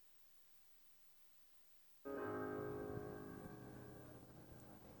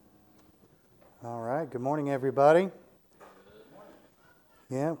All right, good morning, everybody.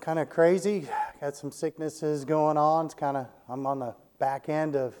 Yeah, I'm kind of crazy. Got some sicknesses going on. I'm on the back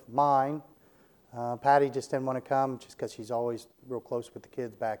end of mine. Patty just didn't want to come just because she's always real close with the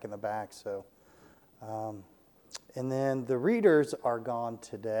kids back in the back. And then the readers are gone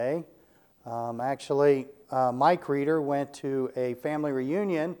today. Mike Reeder went to a family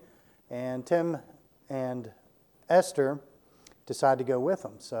reunion, and Tim and Esther decided to go with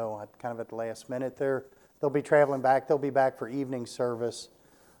them. So kind of at the last minute, they'll be traveling back. They'll be back for evening service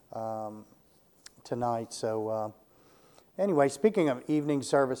tonight. So anyway, speaking of evening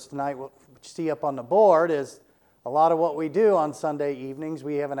service tonight, what you see up on the board is a lot of what we do on Sunday evenings.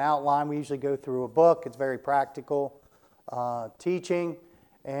 We have an outline. We usually go through a book. It's very practical teaching.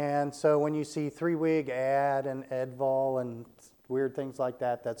 And so when you see three-wig ad and Edval and weird things like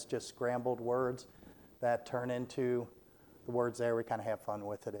that, that's just scrambled words that turn into the words there. We kind of have fun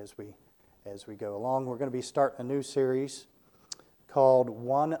with it as we go along. We're going to be starting a new series called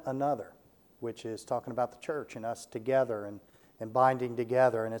One Another, which is talking about the church and us together and binding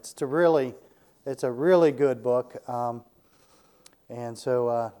together. And it's a really good book. And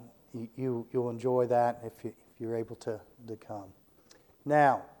so you'll enjoy that if you're able to come.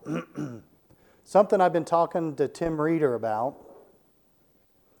 Now, something I've been talking to Tim Reeder about.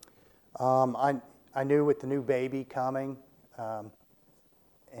 I knew with the new baby coming,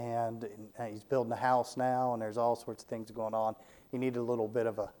 and he's building a house now, and there's all sorts of things going on. He needed a little bit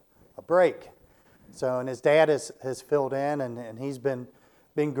of a break. So, and his dad has filled in, and he's been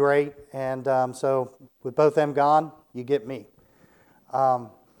great. And so with both them gone, you get me. But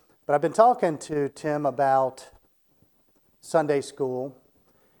I've been talking to Tim about Sunday school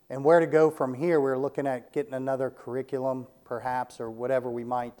and where to go from here. We're looking at getting another curriculum, perhaps, or whatever we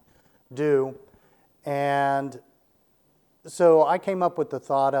might do. And so I came up with the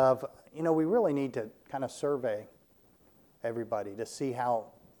thought of, we really need to kind of survey everybody to see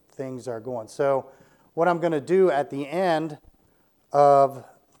how things are going. So what I'm going to do at the end of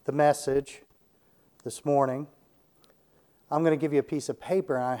the message this morning, I'm going to give you a piece of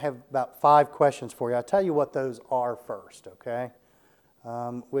paper, and I have about 5 questions for you. I'll tell you what those are first, okay?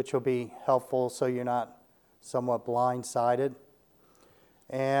 Which will be helpful so you're not somewhat blindsided.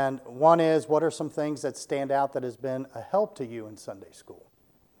 And one is, what are some things that stand out that has been a help to you in Sunday school?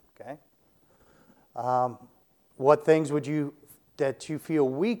 Okay. What things that you feel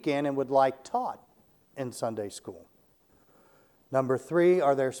weak in and would like taught in Sunday school? Number 3,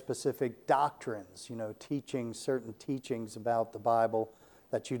 are there specific doctrines, certain teachings about the Bible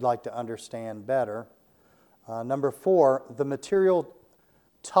that you'd like to understand better? Number 4, the material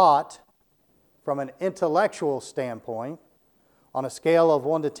taught from an intellectual standpoint, on a scale of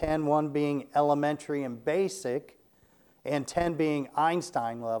 1 to 10, 1 being elementary and basic, and 10 being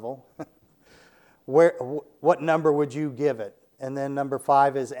Einstein level, what number would you give it? And then number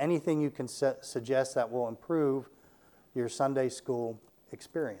 5 is anything you can suggest that will improve your Sunday school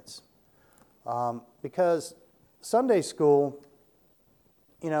experience. Because Sunday school,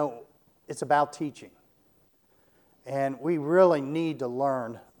 it's about teaching. And we really need to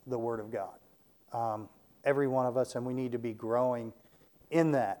learn the Word of God. Every one of us, and we need to be growing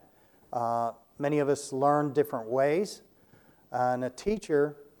in that. Many of us learn different ways, and a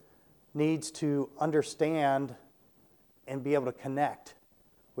teacher needs to understand and be able to connect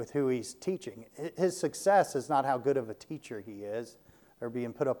with who he's teaching. His success is not how good of a teacher he is or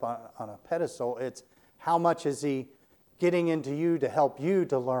being put up on a pedestal. It's how much is he getting into you to help you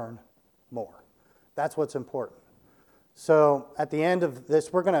to learn more. That's what's important. So at the end of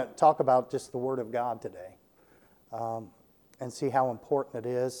this, we're going to talk about just the Word of God today and see how important it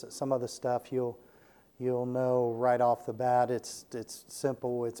is. Some of the stuff you'll know right off the bat. It's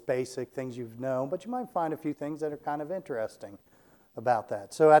simple, it's basic, things you've known, but you might find a few things that are kind of interesting about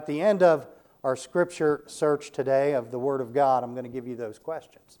that. So at the end of our scripture search today of the Word of God, I'm going to give you those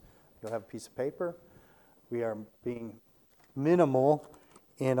questions. You'll have a piece of paper. We are being minimal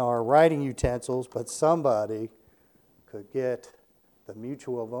in our writing utensils, but somebody could get the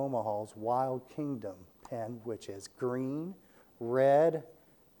Mutual of Omaha's Wild Kingdom pen, which is green, red,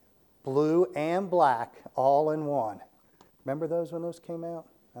 blue, and black all in one. Remember those when those came out?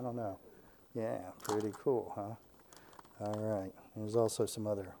 I don't know. Yeah, pretty cool, huh? All right. There's also some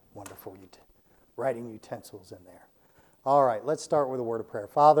other wonderful writing utensils in there. All right, let's start with a word of prayer.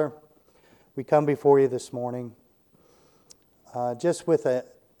 Father, we come before you this morning just with a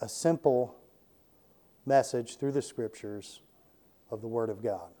simple message through the Scriptures of the Word of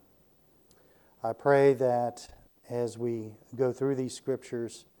God. I pray that as we go through these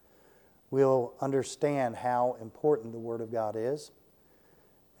Scriptures, we'll understand how important the Word of God is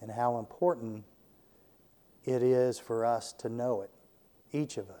and how important it is for us to know it,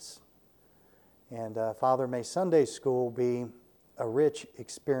 each of us. And Father, may Sunday school be a rich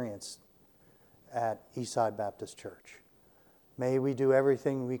experience at Eastside Baptist Church. May we do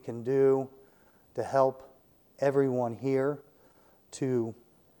everything we can do to help everyone here to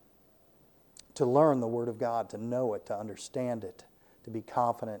learn the Word of God, to know it, to understand it, to be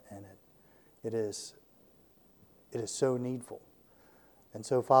confident in it. It is so needful. And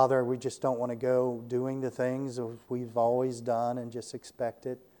so, Father, we just don't want to go doing the things we've always done and just expect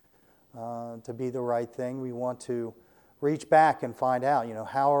it to be the right thing. We want to reach back and find out,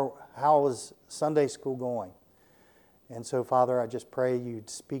 how is Sunday school going? And so, Father, I just pray you'd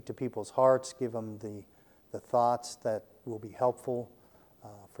speak to people's hearts, give them the thoughts that will be helpful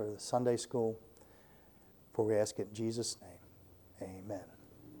for the Sunday school. For we ask it in Jesus' name, amen.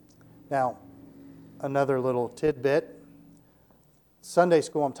 Now, another little tidbit. Sunday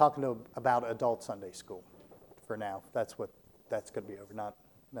school, I'm talking about adult Sunday school for now. That's going to be over, not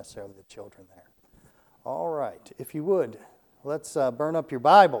necessarily the children there. All right, if you would, let's burn up your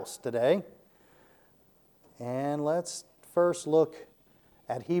Bibles today. And let's first look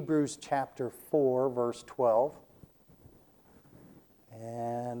at Hebrews chapter 4, verse 12.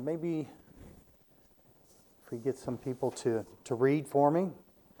 And maybe if we get some people to read for me.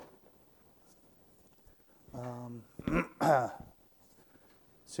 As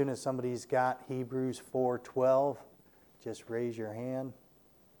soon as somebody's got Hebrews 4:12, just raise your hand.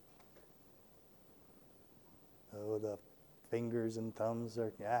 Oh, the fingers and thumbs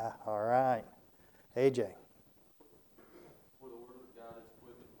are, all right. AJ. For the word of God is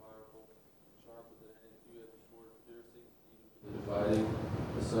quick and powerful, sharper than any two-edged sword, piercing even to the dividing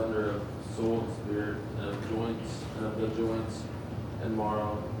asunder of soul and spirit, and of the joints and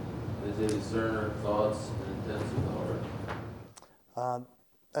marrow, and is a discerner of thoughts and intents of the heart.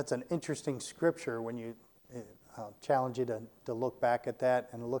 That's an interesting scripture when you challenge you to look back at that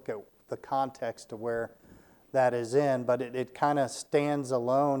and look at the context of where that is in. But it kind of stands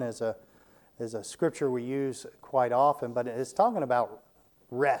alone as a scripture we use quite often. But it's talking about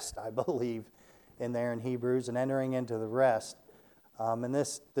rest, I believe, in there in Hebrews and entering into the rest. And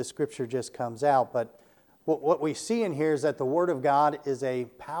this scripture just comes out. But what we see in here is that the Word of God is a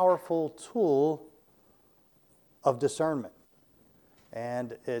powerful tool of discernment.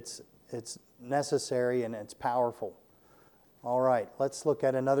 And it's necessary and it's powerful. All right, let's look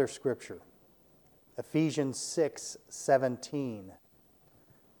at another scripture. Ephesians 6:17.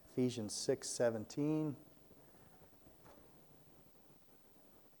 Ephesians 6:17.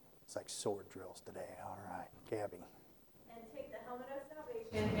 It's like sword drills today. All right, Gabby. And take the helmet of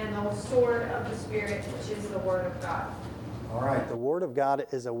salvation and the sword of the Spirit, which is the Word of God. All right, the Word of God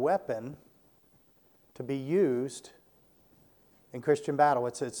is a weapon to be used in Christian battle.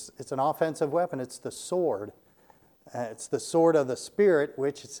 It's an offensive weapon. It's the sword. It's the sword of the Spirit,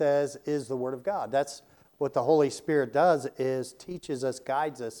 which it says is the Word of God. That's what the Holy Spirit does, is teaches us,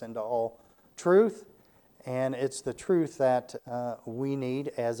 guides us into all truth. And it's the truth that we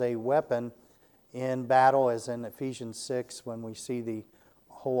need as a weapon in battle, as in Ephesians 6, when we see the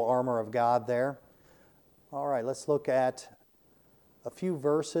whole armor of God there. All right, let's look at a few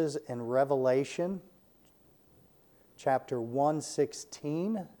verses in Revelation chapter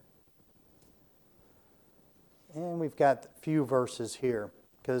 1:16. And we've got a few verses here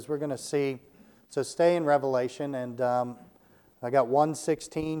because we're going to see. So stay in Revelation, and I got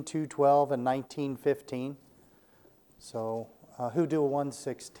 1:16, 2:12, and 19:15. So who do a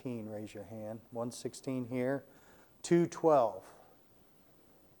 1:16? Raise your hand. 1:16 here. 2:12.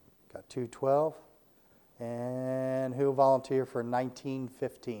 Got 2:12. And who will volunteer for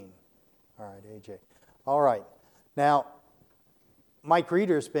 19:15? All right, AJ. All right. Now, Mike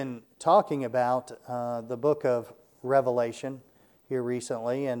Reeder's been talking about the book of Revelation here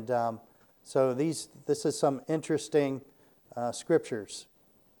recently, and so this is some interesting scriptures.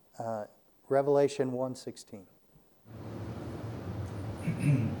 Revelation 1:16.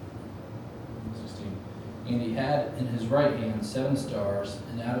 16. And he had in his right hand 7 stars,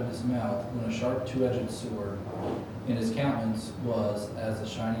 and out of his mouth went a sharp two-edged sword, and his countenance was as the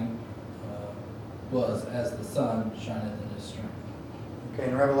sun shineth in his strength. Okay,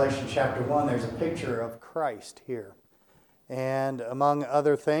 in Revelation chapter 1, there's a picture of Christ here. And among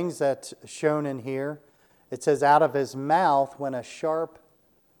other things that's shown in here, it says, out of his mouth went a sharp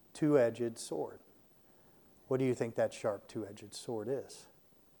two-edged sword. What do you think that sharp two-edged sword is?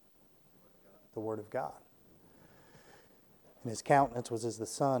 The Word of God. And his countenance was as the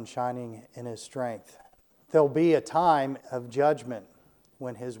sun shining in his strength. There'll be a time of judgment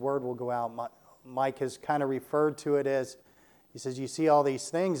when his word will go out. Mike has kind of referred to it as, he says, you see all these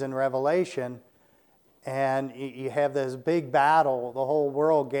things in Revelation, and you have this big battle, the whole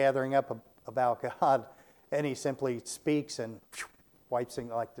world gathering up about God, and he simply speaks and wipes it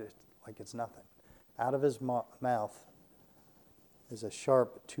like it's nothing. Out of his mouth is a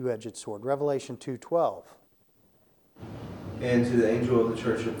sharp two-edged sword. Revelation 2:12. And to the angel of the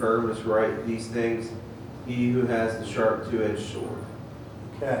church of Pergamos write these things, he who has the sharp two-edged sword.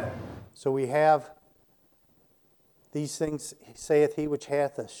 Okay. So we have these things, saith he which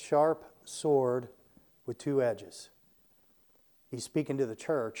hath a sharp sword with two edges. He's speaking to the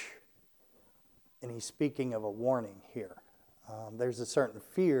church, and he's speaking of a warning here. There's a certain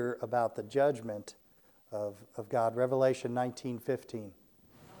fear about the judgment of God. Revelation 19:15.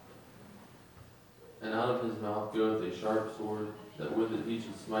 And out of his mouth goeth a sharp sword, that with it he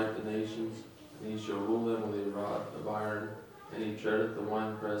shall smite the nations, and he shall rule them with a rod of iron, and he treadeth the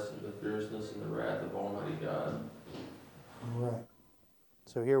winepress of the fierceness and the wrath of Almighty God. All right.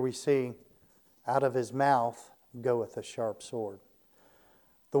 So here we see, out of his mouth goeth a sharp sword.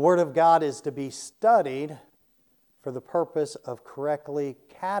 The Word of God is to be studied for the purpose of correctly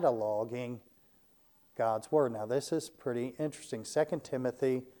cataloging God's Word. Now this is pretty interesting. 2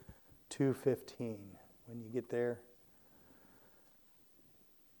 Timothy 2:15. When you get there,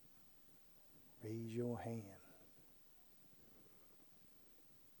 raise your hand.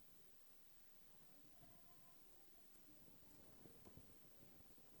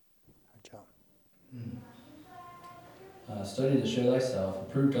 Good job. Study to show thyself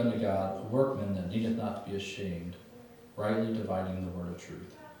approved unto God, a workman that needeth not to be ashamed, rightly dividing the word of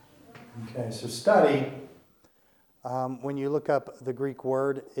truth. Okay, so study, when you look up the Greek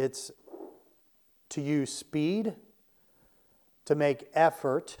word, it's to use speed, to make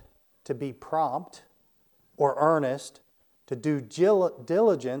effort, to be prompt or earnest, to do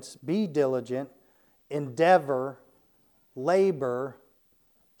diligence, be diligent, endeavor, labor,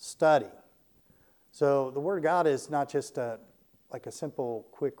 study. So the Word of God is not just like a simple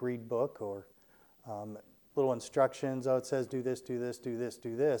quick read book or little instructions. Oh, it says do this, do this, do this,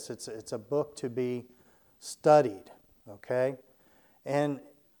 do this. It's a book to be studied, okay? And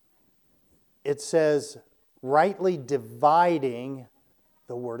it says rightly dividing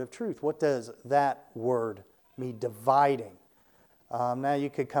the word of truth. What does that word mean, dividing? Now you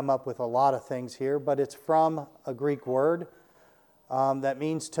could come up with a lot of things here, but it's from a Greek word that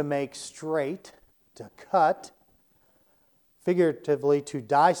means to make straight, to cut, figuratively to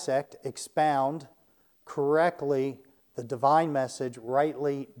dissect, expound, correctly the divine message,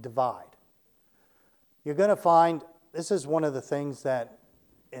 rightly divide. You're going to find, this is one of the things that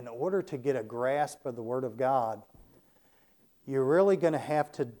in order to get a grasp of the Word of God, you're really going to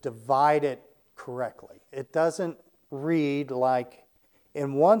have to divide it correctly. It doesn't read like,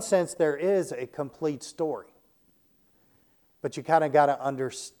 in one sense, there is a complete story. But you kind of got to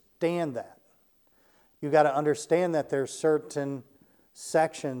understand that. You got to understand that there's certain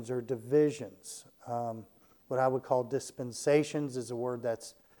sections or divisions. What I would call dispensations is a word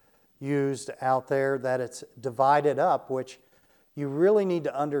that's used out there, that it's divided up, which you really need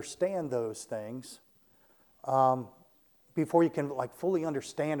to understand those things before you can like fully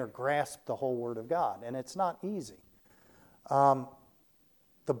understand or grasp the whole Word of God. And it's not easy. The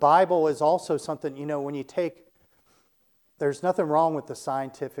Bible is also something, you know, when you take, there's nothing wrong with the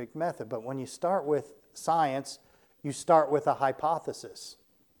scientific method, but when you start with science, you start with a hypothesis.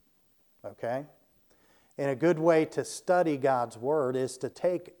 Okay? And a good way to study God's Word is to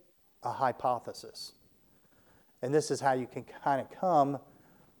take a hypothesis. And this is how you can kind of come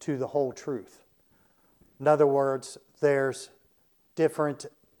to the whole truth. In other words, there's different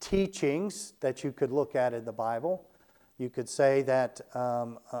teachings that you could look at in the Bible. You could say that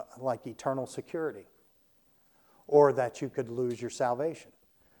like eternal security, or that you could lose your salvation.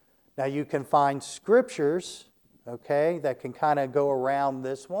 Now you can find scriptures, okay, that can kind of go around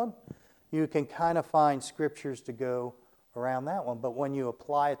this one. You can kind of find scriptures to go around that one. But when you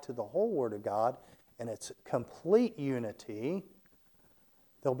apply it to the whole Word of God and its complete unity,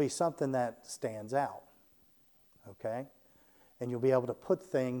 there'll be something that stands out, okay? And you'll be able to put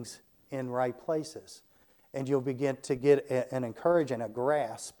things in right places. And you'll begin to get an encouragement, a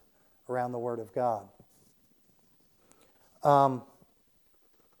grasp around the Word of God.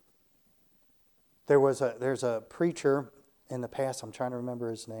 There's a preacher in the past, I'm trying to remember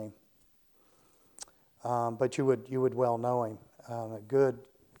his name, but you would well know him, a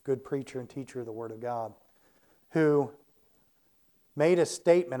good preacher and teacher of the Word of God, who made a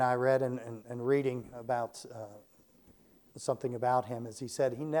statement I read in reading about something about him, as he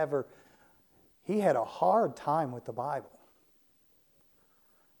said he had a hard time with the Bible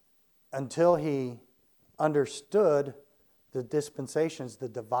until he understood the dispensations, the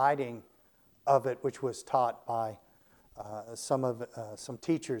dividing of it, which was taught by some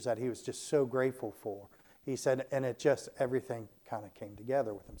teachers that he was just so grateful for. He said, and it just, everything kind of came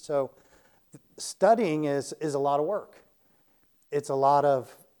together with him. So studying is a lot of work. It's a lot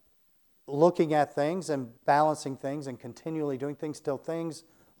of looking at things and balancing things and continually doing things till things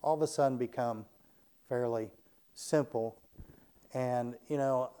all of a sudden become fairly simple. And,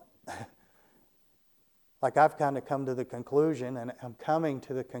 like I've kind of come to the conclusion, and I'm coming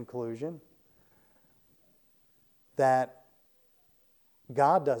to the conclusion, that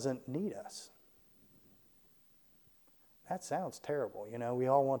God doesn't need us. That sounds terrible. We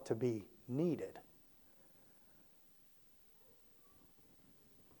all want to be needed.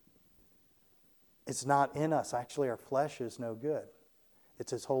 It's not in us. Actually, our flesh is no good.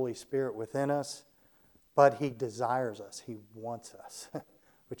 It's His Holy Spirit within us, but He desires us. He wants us,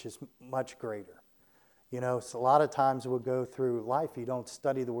 which is much greater. So a lot of times we'll go through life, you don't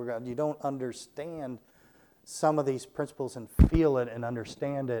study the Word of God, you don't understand some of these principles and feel it and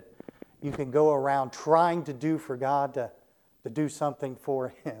understand it. You can go around trying to do for God to do something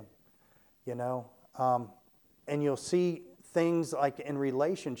for Him, and you'll see things like in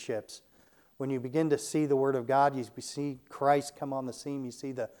relationships. When you begin to see the Word of God, you see Christ come on the scene. You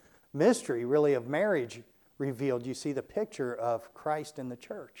see the mystery, really, of marriage revealed. You see the picture of Christ in the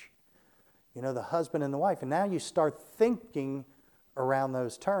church. The husband and the wife. And now you start thinking around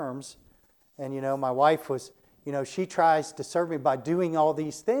those terms. And, my wife was, she tries to serve me by doing all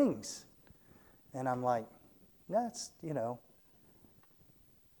these things. And I'm like, that's,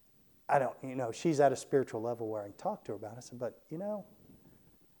 I don't, she's at a spiritual level where I can talk to her about it. I said, but,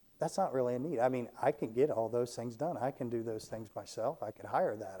 that's not really a need. I mean, I can get all those things done. I can do those things myself. I could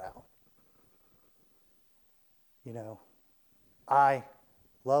hire that out. I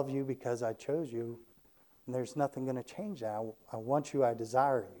love you because I chose you, and there's nothing going to change that. I want you, I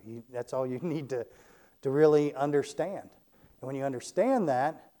desire you. That's all you need to really understand. And when you understand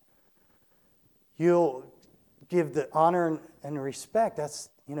that, you'll give the honor and respect. That's,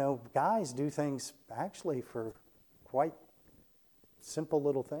 guys do things actually for quite simple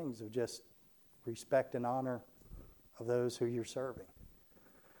little things of just respect and honor of those who you're serving.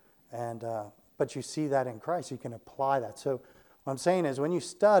 And but you see that in Christ. You can apply that. So what I'm saying is when you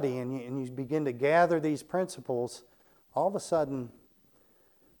study and you begin to gather these principles, all of a sudden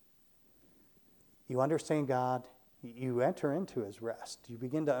you understand God. You enter into His rest. You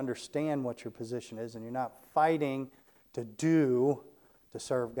begin to understand what your position is, and you're not fighting to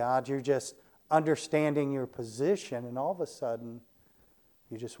serve God. You're just understanding your position, and all of a sudden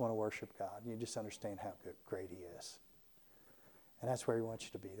you just want to worship God. You just understand how great He is. And that's where He wants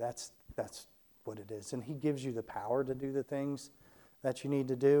you to be. That's what it is. And He gives you the power to do the things that you need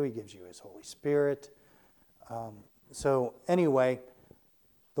to do. He gives you His Holy Spirit. So anyway,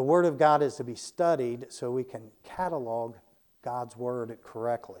 the Word of God is to be studied so we can catalog God's Word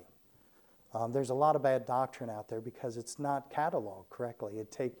correctly. There's a lot of bad doctrine out there because it's not cataloged correctly.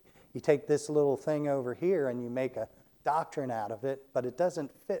 You take this little thing over here and you make a doctrine out of it, but it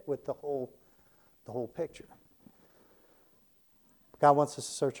doesn't fit with the whole picture. God wants us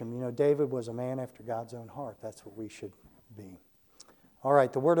to search Him. David was a man after God's own heart. That's what we should be. All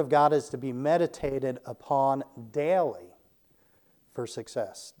right, the Word of God is to be meditated upon daily for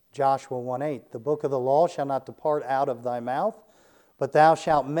success. Joshua 1:8, the book of the law shall not depart out of thy mouth, but thou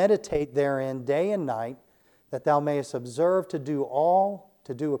shalt meditate therein day and night, that thou mayest observe to do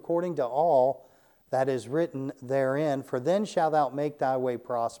according to all that is written therein. For then shalt thou make thy way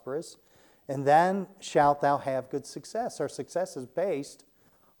prosperous, and then shalt thou have good success. Our success is based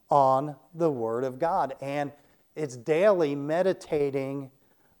on the Word of God, and it's daily meditating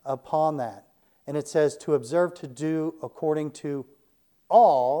upon that. And it says to observe to do according to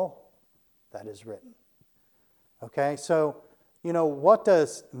all that is written. Okay, so, what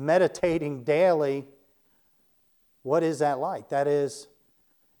does meditating daily, what is that like? That is,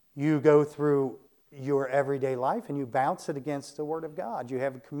 you go through your everyday life and you bounce it against the Word of God. You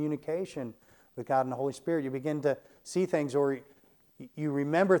have a communication with God and the Holy Spirit. You begin to see things, or you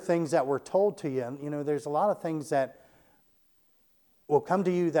remember things that were told to you. There's a lot of things that will come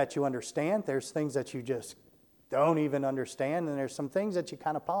to you that you understand. There's things that you just don't even understand, and there's some things that you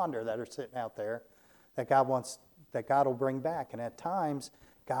kind of ponder that are sitting out there that God will bring back. And at times,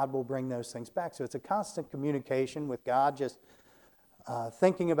 God will bring those things back. So it's a constant communication with God, just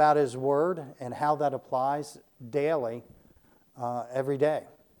thinking about His Word and how that applies daily, every day.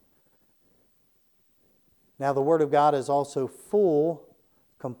 Now, the Word of God is also full,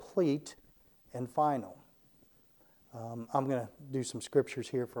 complete, and final. I'm going to do some scriptures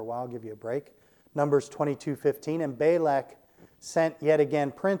here for a while, give you a break. Numbers 22:15, and Balak sent yet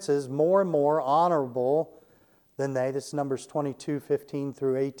again princes more and more honorable than they. This is Numbers 22:15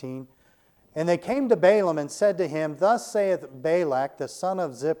 through 18. And they came to Balaam and said to him, Thus saith Balak, the son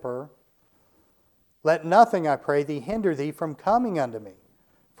of Zippor, Let nothing, I pray thee, hinder thee from coming unto me.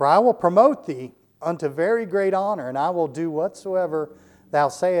 For I will promote thee unto very great honor, and I will do whatsoever thou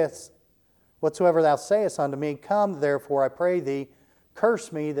sayest unto me. Come, therefore, I pray thee,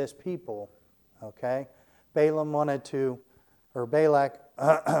 curse me this people. Okay? Balak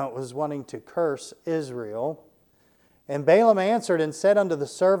was wanting to curse Israel. And Balaam answered and said unto the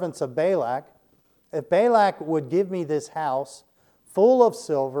servants of Balak, If Balak would give me this house full of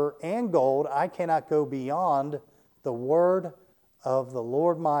silver and gold, I cannot go beyond the word of the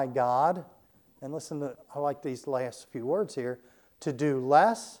Lord my God. And listen, I like these last few words here. To do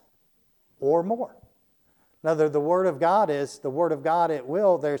less or more. Now, the word of God is the word of God at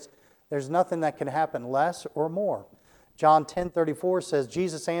will. There's nothing that can happen less or more. John 10:34 says,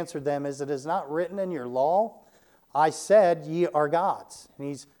 Jesus answered them, As it is not written in your law, I said, ye are gods. And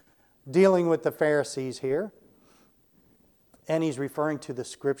he's dealing with the Pharisees here. And he's referring to the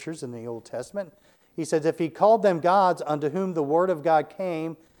scriptures in the Old Testament. He says, if he called them gods unto whom the word of God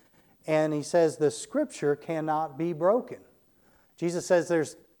came, and he says the scripture cannot be broken. Jesus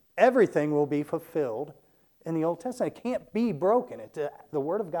says everything will be fulfilled in the Old Testament. It can't be broken. The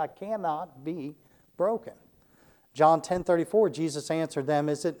word of God cannot be broken. John 10:34, Jesus answered them,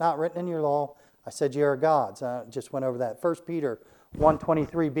 Is it not written in your law? I said, ye are gods. I just went over that. 1 Peter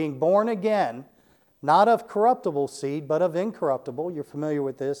 1:23, being born again, not of corruptible seed, but of incorruptible. You're familiar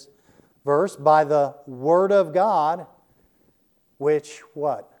with this verse. By the word of God, which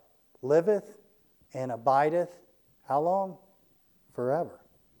what? Liveth and abideth. How long? Forever.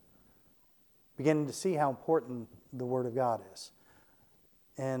 Beginning to see how important the word of God is.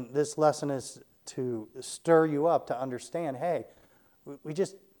 And this lesson is to stir you up to understand, hey, we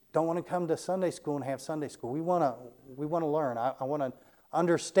just don't want to come to Sunday school and have Sunday school. We want to learn. I want to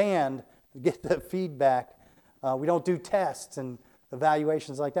understand, get the feedback. We don't do tests and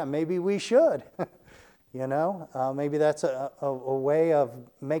evaluations like that. Maybe we should. Maybe that's a way of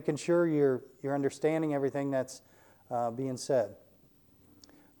making sure you're understanding everything that's being said.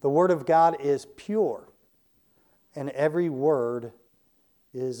 The Word of God is pure, and every word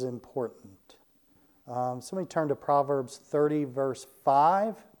is important. Somebody turn to Proverbs 30, verse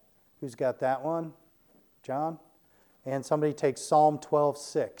 5. Who's got that one? John? And somebody take Psalm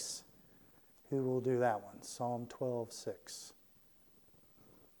 12:6. Who will do that one? Psalm 12:6.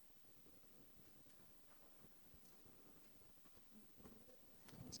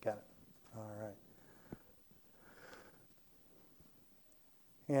 He's got it. All right.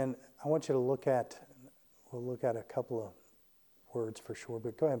 And I want you to we'll look at a couple of words for sure,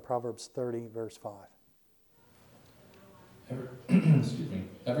 but go ahead, Proverbs 30, verse 5.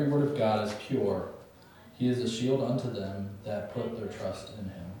 Every word of God is pure. He is a shield unto them that put their trust in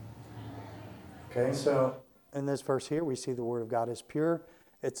him. Okay, so in this verse here, we see the word of God is pure.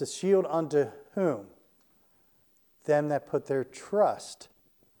 It's a shield unto whom? Them that put their trust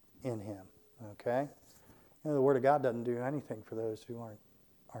in him. Okay? The word of God doesn't do anything for those who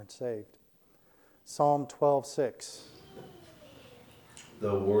aren't saved. Psalm 12:6.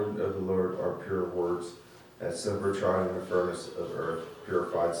 The word of the Lord are pure words, as silver tried in the furnace of earth,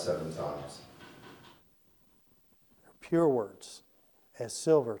 purified 7 times. Pure words, as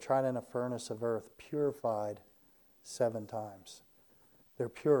silver tried in a furnace of earth, purified 7 times. They're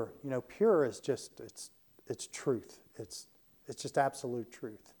pure. Pure is just, it's truth. It's just absolute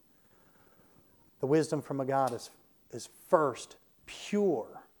truth. The wisdom from a God is first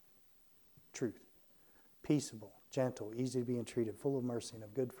pure truth. Peaceable, gentle, easy to be entreated, full of mercy and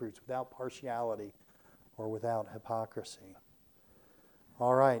of good fruits, without partiality or without hypocrisy.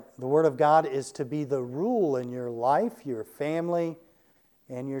 All right, the Word of God is to be the rule in your life, your family,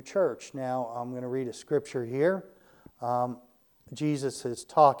 and your church. Now, I'm going to read a scripture here. Jesus is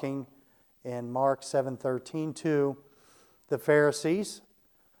talking in Mark 7:13 to the Pharisees,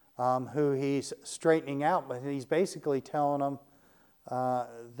 who he's straightening out, but he's basically telling them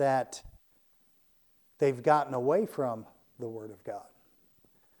that they've gotten away from the Word of God.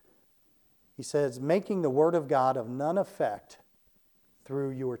 He says, making the Word of God of none effect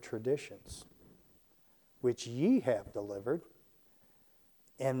through your traditions, which ye have delivered,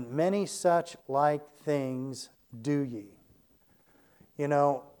 and many such like things do ye.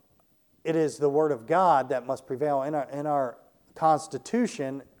 It is the Word of God that must prevail. In our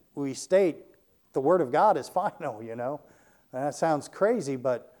Constitution, we state the Word of God is final, And that sounds crazy,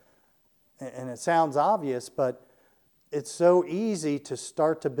 and it sounds obvious, but it's so easy to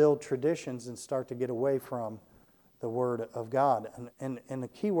start to build traditions and start to get away from the Word of God. And the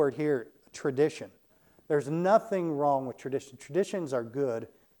key word here, tradition. There's nothing wrong with tradition. Traditions are good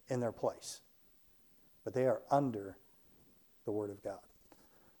in their place, but they are under the Word of God.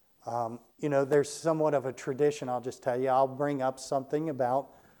 There's somewhat of a tradition, I'll just tell you. I'll bring up something about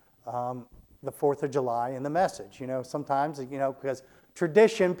the 4th of July in the message. Sometimes, because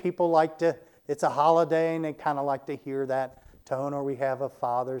tradition, people like to, it's a holiday and they kind of like to hear that tone, or we have a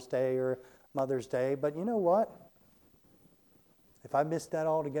Father's Day or Mother's Day. But you know what? If I missed that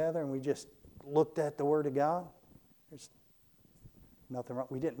altogether and we just looked at the Word of God, there's nothing wrong.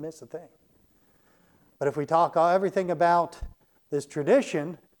 We didn't miss a thing. But if we talk everything about this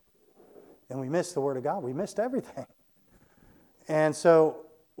tradition and we miss the Word of God, we missed everything. And so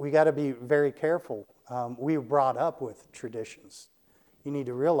we got to be very careful. We were brought up with traditions. You need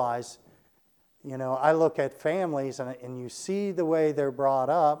to realize, I look at families and you see the way they're brought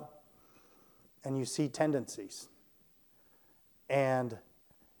up and you see tendencies. And,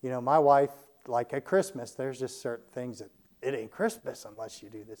 my wife, like at Christmas, there's just certain things that it ain't Christmas unless you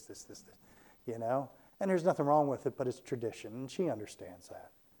do this, And there's nothing wrong with it, but it's tradition, and she understands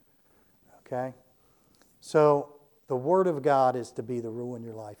that. Okay? So the Word of God is to be the rule in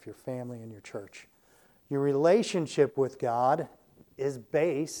your life, your family, and your church. Your relationship with God is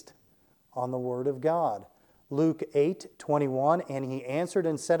based on the Word of God. Luke 8:21, and he answered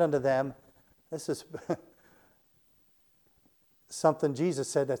and said unto them, this is something Jesus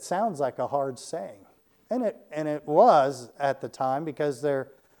said that sounds like a hard saying. And it was at the time, because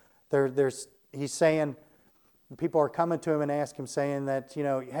he's saying, people are coming to him and ask him, saying that,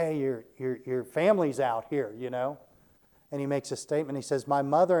 hey, your family's out here, And he makes a statement. He says, my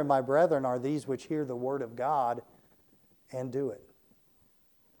mother and my brethren are these which hear the word of God and do it.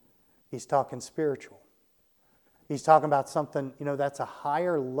 He's talking spiritual. He's talking about something, that's a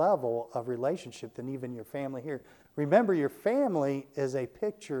higher level of relationship than even your family here. Remember, your family is a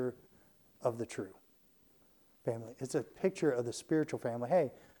picture of the true family. It's a picture of the spiritual family.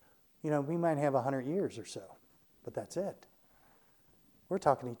 Hey, we might have 100 years or so, but that's it. We're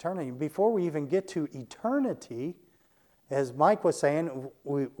talking eternity. Before we even get to eternity, as Mike was saying,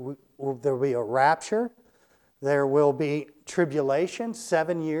 there will be a rapture. There will be tribulation,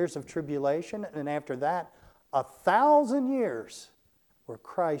 7 years of tribulation, and after that, 1,000 years where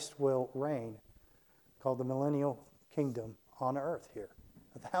Christ will reign, called the millennial kingdom on earth here.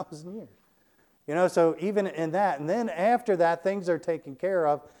 1,000 years. So even in that, and then after that, things are taken care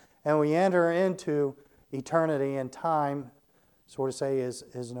of, and we enter into eternity, and time, sort of say,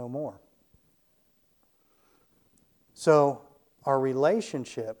 is no more. So our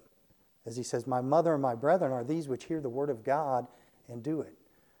relationship, as he says, my mother and my brethren are these which hear the word of God and do it.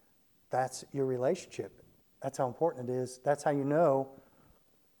 That's your relationship. That's how important it is. That's how you know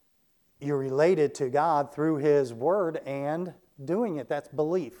you're related to God, through His Word and doing it. That's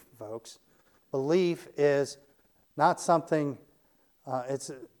belief, folks. Belief is not something,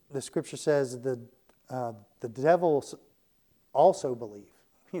 the Scripture says the devils also believe,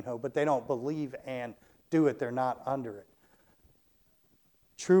 but they don't believe and do it. They're not under it.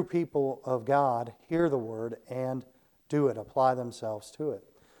 True people of God hear the Word and do it, apply themselves to it.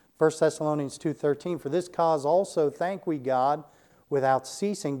 1 Thessalonians 2:13, for this cause also thank we God without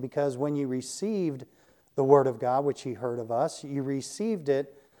ceasing, because when you received the word of God, which ye heard of us, you received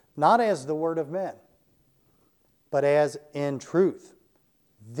it not as the word of men, but as in truth,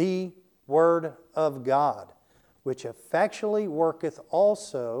 the word of God, which effectually worketh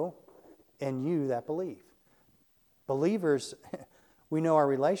also in you that believe. Believers, we know our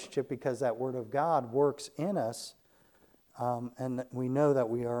relationship because that word of God works in us, and we know that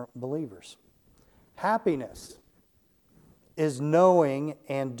we are believers. Happiness is knowing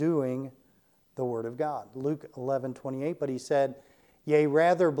and doing the word of God. Luke 11:28, but he said, yea,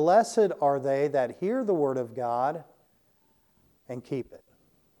 rather blessed are they that hear the word of God and keep it.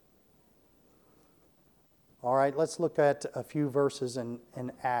 All right, let's look at a few verses in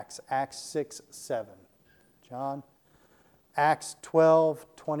Acts. Acts 6:7. John. Acts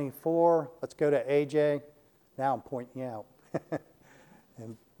 12:24. Let's go to AJ. Now I'm pointing you out.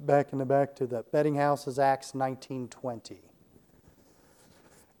 And back in the back to the betting houses, Acts 19:20.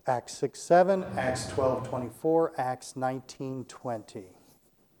 Acts 6:7, Acts 12:24, Acts 19:20.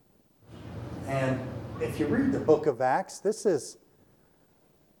 And if you read the book of Acts, this is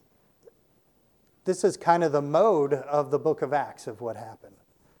kind of the mode of the book of Acts of what happened.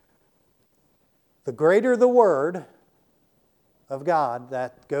 The greater the word of God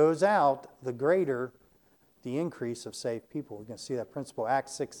that goes out, the greater the increase of saved people. We're going to see that principle,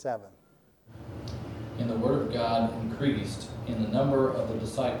 Acts 6:7. And the word of God increased, and the number of the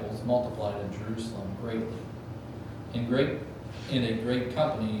disciples multiplied in Jerusalem greatly. in a great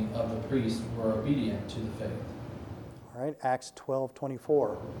company of the priests were obedient to the faith. All right, Acts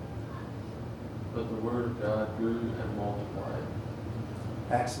 12:24. But the word of God grew and multiplied.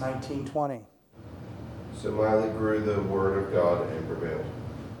 Acts 19:20. So mightily grew the word of God and prevailed.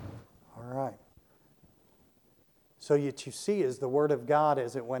 All right. So what you see is the word of God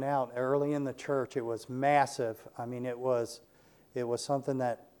as it went out early in the church, it was massive. I mean, it was something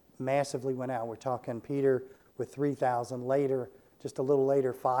that massively went out. We're talking Peter with 3,000. Later, just a little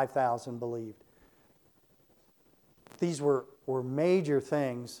later, 5,000 believed. These were major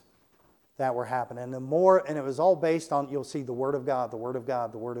things that were happening. And it was all based on, you'll see the Word of God, the Word of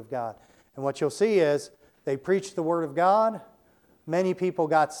God, the Word of God. And what you'll see is they preached the Word of God, many people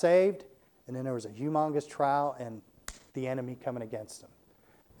got saved, and then there was a humongous trial and the enemy coming against them.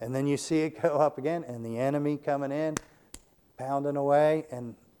 And then you see it go up again, and the enemy coming in, pounding away,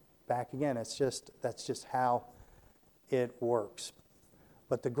 and back again. That's just how it works.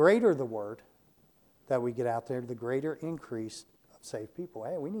 But the greater the Word that we get out there, the greater increase of saved people.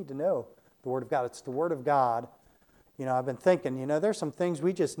 Hey, we need to know the Word of God. It's the Word of God. You know, I've been thinking, there's some things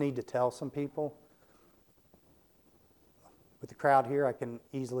we just need to tell some people. With the crowd here, I can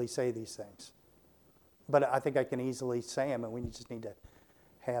easily say these things. But I think I can easily say them, and we just need to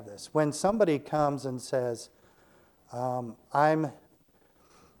have this. When somebody comes and says, I'm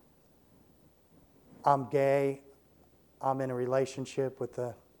gay, I'm in a relationship with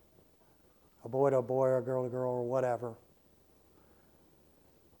a boy to a boy, or a girl to girl, or whatever.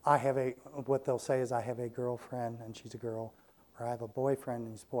 What they'll say is, I have a girlfriend and she's a girl, or I have a boyfriend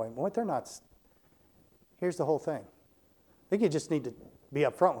and he's a boy. What they're not, here's the whole thing. I think you just need to be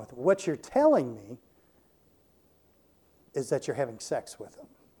upfront with it. What you're telling me is that you're having sex with them.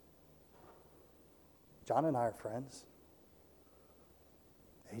 John and I are friends.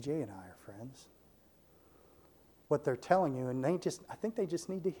 AJ and I are friends. What they're telling you, and I think they just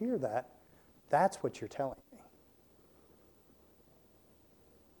need to hear that. That's what you're telling me.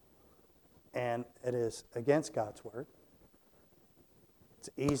 And it is against God's word. It's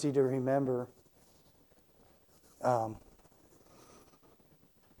easy to remember in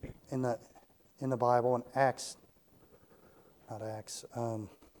the Bible, in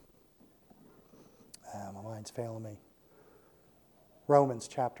my mind's failing me. Romans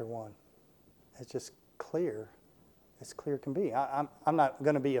chapter 1. It's just clear. As clear can be. I'm not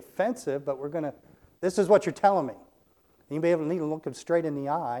going to be offensive, but this is what you're telling me. You need to look them straight in the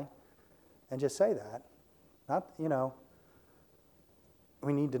eye and just say that.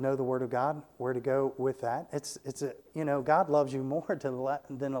 We need to know the Word of God, where to go with that. God loves you more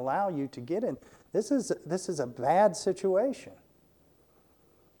than allow you to get in. This is a bad situation.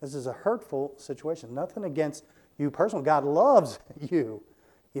 This is a hurtful situation. Nothing against you personally. God loves you.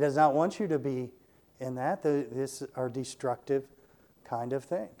 He does not want you to be in that. These are destructive kind of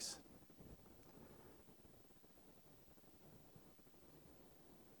things.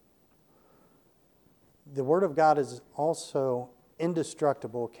 The Word of God is also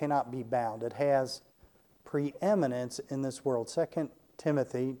indestructible, cannot be bound. It has preeminence in this world. 2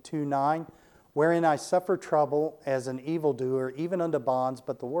 Timothy 2:9, wherein I suffer trouble as an evildoer, even unto bonds,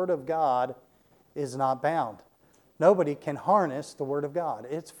 but the Word of God is not bound. Nobody can harness the Word of God.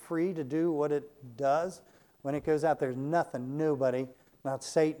 It's free to do what it does. When it goes out, there's nothing, nobody, not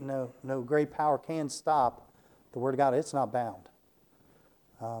Satan, no great power can stop the Word of God. It's not bound.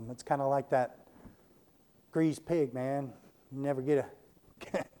 It's kind of like that greased pig, man. You never get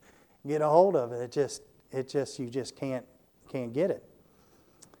a hold of it. You just can't get it.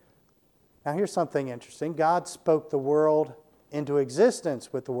 Now here's something interesting. God spoke the world into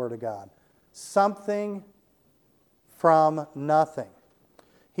existence with the Word of God. Something from nothing.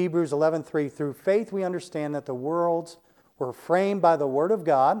 Hebrews 11:3, through faith we understand that the worlds were framed by the Word of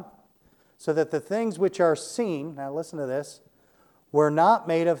God, so that the things which are seen, now listen to this, were not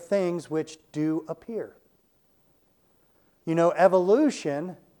made of things which do appear.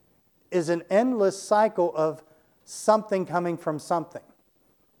 Evolution is an endless cycle of something coming from something.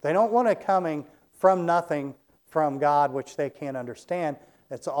 They don't want it coming from nothing from God, which they can't understand.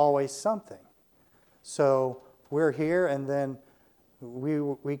 It's always something. So we're here, and then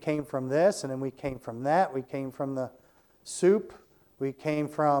we came from this, and then we came from that. We came from the soup. We came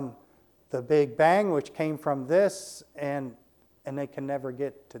from the Big Bang, which came from this, and they can never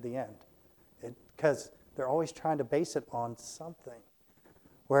get to the end. Because they're always trying to base it on something.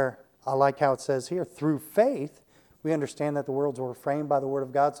 Where I like how it says here, through faith, we understand that the worlds were framed by the Word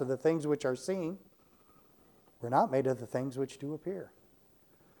of God, so the things which are seen were not made of the things which do appear.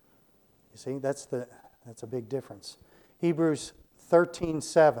 You see, that's a big difference. Hebrews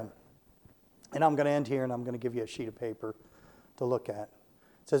 13:7. And I'm going to end here, and I'm going to give you a sheet of paper to look at.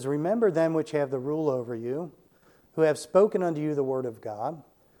 It says, "Remember them which have the rule over you, who have spoken unto you the word of God,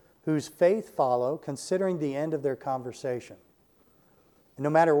 whose faith follow, considering the end of their conversation." And no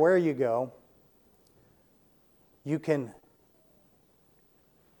matter where you go, you can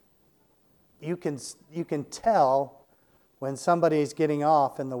tell when somebody's getting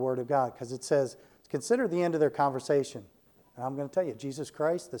off in the Word of God, because it says, consider the end of their conversation. And I'm going to tell you, Jesus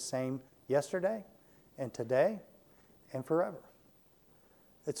Christ, the same yesterday and today and forever.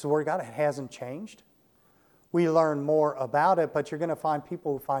 It's the Word of God. It hasn't changed. We learn more about it, but you're going to find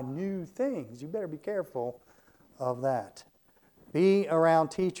people who find new things. You better be careful of that. Be around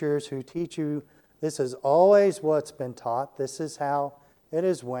teachers who teach you this is always what's been taught. This is how it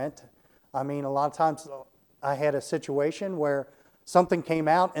has went. I mean, a lot of times I had a situation where something came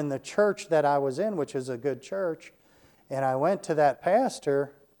out in the church that I was in, which is a good church, and I went to that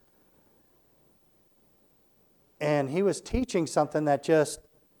pastor, and he was teaching something that just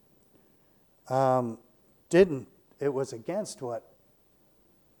it was against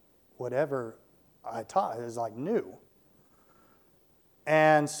whatever I taught. It was like new.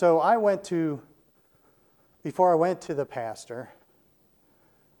 And so before I went to the pastor,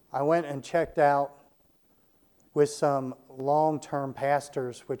 I went and checked out with some long-term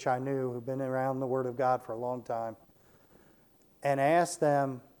pastors, which I knew who've been around the Word of God for a long time, and asked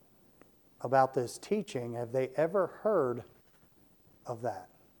them about this teaching. Have they ever heard of that?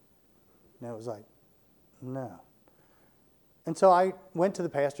 And it was like, no. And so I went to the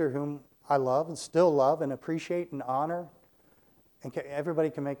pastor whom I love and still love and appreciate and honor. And everybody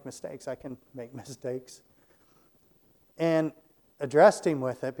can make mistakes. I can make mistakes. And addressed him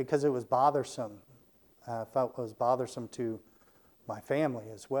with it because it was bothersome. I felt it was bothersome to my family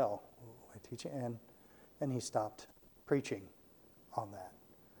as well. And he stopped preaching on that.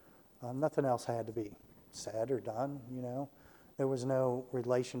 Nothing else had to be said or done, you know. There was no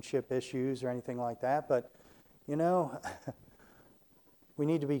relationship issues or anything like that. But, you know, we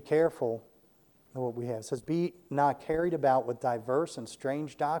need to be careful of what we have. It says, "Be not carried about with diverse and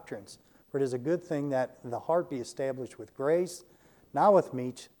strange doctrines, for it is a good thing that the heart be established with grace, not with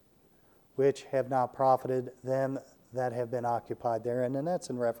meat, which have not profited them that have been occupied therein." And that's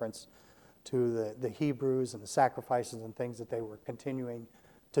in reference to the Hebrews and the sacrifices and things that they were continuing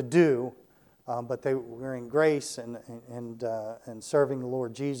to do, but they were in grace and serving the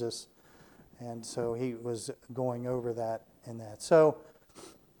Lord Jesus. And so he was going over that and that. So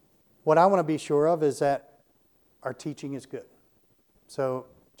what I want to be sure of is that our teaching is good. So,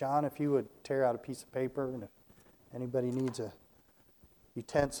 John, if you would tear out a piece of paper, and if anybody needs a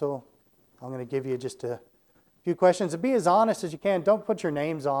utensil, I'm going to give you just a few questions. And be as honest as you can. Don't put your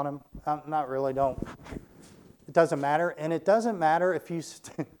names on them. Not really, don't. It doesn't matter. And it doesn't matter if you,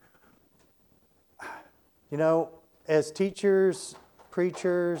 you know, as teachers,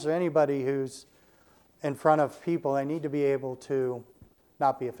 preachers, or anybody who's in front of people, they need to be able to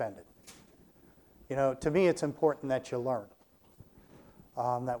not be offended. You know, to me, it's important that you learn,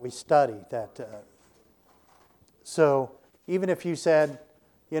 that we study. So even if you said,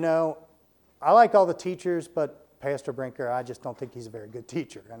 you know, I like all the teachers, but Pastor Brinker, I just don't think he's a very good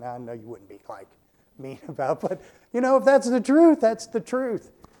teacher. And I know you wouldn't be like mean about, but, you know, if that's the truth, that's the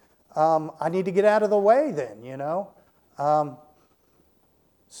truth. I need to get out of the way then, you know.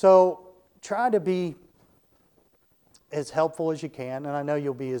 So try to be as helpful as you can, and I know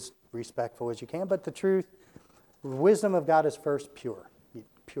you'll be as respectful as you can, but the truth, the wisdom of God is first pure.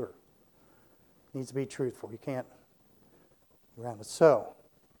 Pure. It needs to be truthful. You can't around it. So,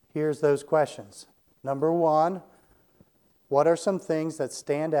 here's those questions. Number one, what are some things that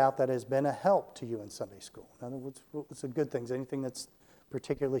stand out that has been a help to you in Sunday school? In other words, what's the good things? Anything that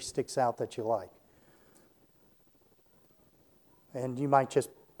particularly sticks out that you like? And you might just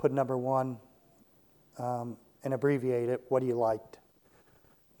put number one and abbreviate it. What do you liked?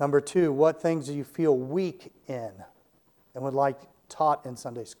 Number two, what things do you feel weak in and would like taught in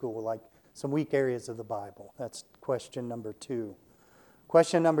Sunday school, like some weak areas of the Bible? That's question number two.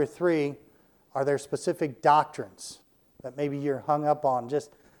 Question number three, are there specific doctrines that maybe you're hung up on?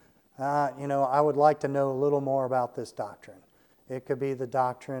 Just, you know, I would like to know a little more about this doctrine. It could be the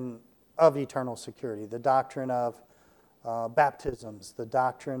doctrine of eternal security, the doctrine of baptisms, the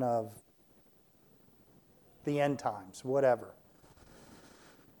doctrine of the end times, whatever.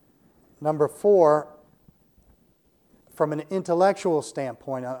 Number four, from an intellectual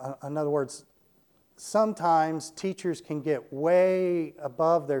standpoint, in other words, sometimes teachers can get way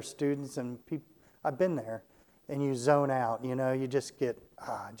above their students, and I've been there, and you zone out. You know, you just get,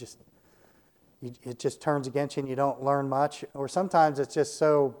 it just turns against you, and you don't learn much. Or sometimes it's just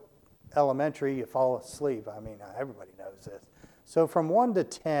so elementary, you fall asleep. I mean, everybody knows this. So from 1 to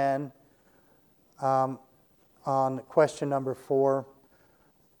 10, on question number 4,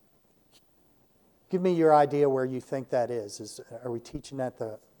 give me your idea where you think that is. Are we teaching at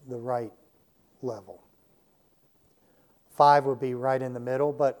the right level? 5 would be right in the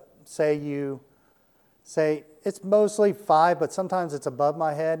middle, but say it's mostly 5, but sometimes it's above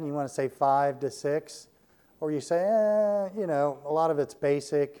my head, and you want to say 5 to 6, or you say, a lot of it's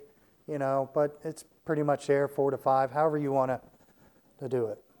basic, but it's pretty much there, 4 to 5, however you want to do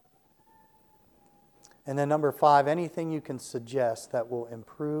it. And then number 5, anything you can suggest that will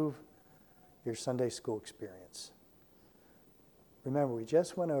improve your Sunday school experience. Remember, we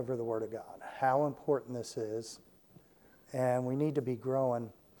just went over the Word of God, how important this is, and we need to be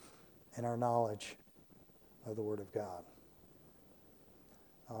growing in our knowledge of the Word of God.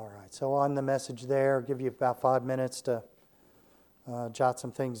 All right, so on the message there, I'll give you about 5 minutes to jot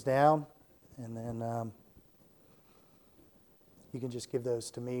some things down, and then you can just give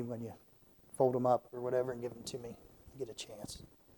those to me when you fold them up or whatever and give them to me. Get a chance.